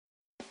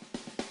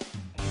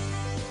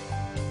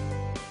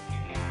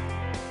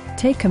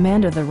Take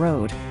command of the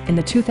road in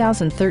the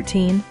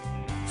 2013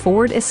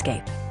 Ford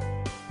Escape.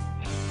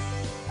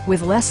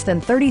 With less than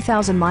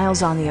 30,000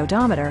 miles on the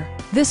odometer,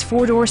 this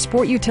four-door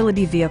sport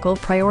utility vehicle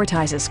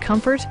prioritizes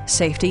comfort,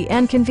 safety,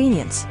 and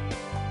convenience.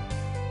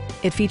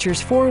 It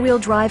features four-wheel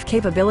drive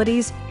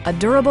capabilities, a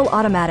durable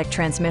automatic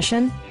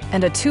transmission,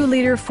 and a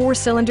 2-liter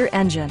 4-cylinder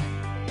engine.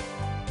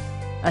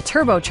 A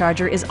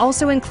turbocharger is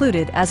also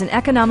included as an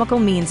economical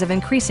means of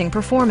increasing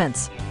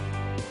performance.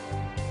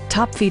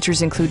 Top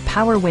features include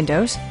power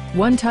windows,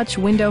 one-touch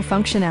window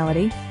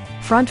functionality,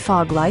 front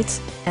fog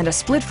lights, and a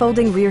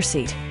split-folding rear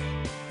seat.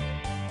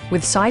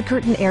 With side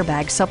curtain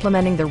airbags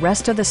supplementing the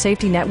rest of the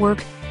safety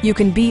network, you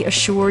can be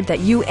assured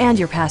that you and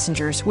your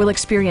passengers will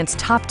experience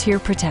top-tier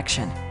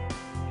protection.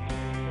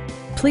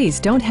 Please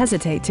don't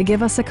hesitate to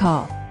give us a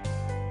call.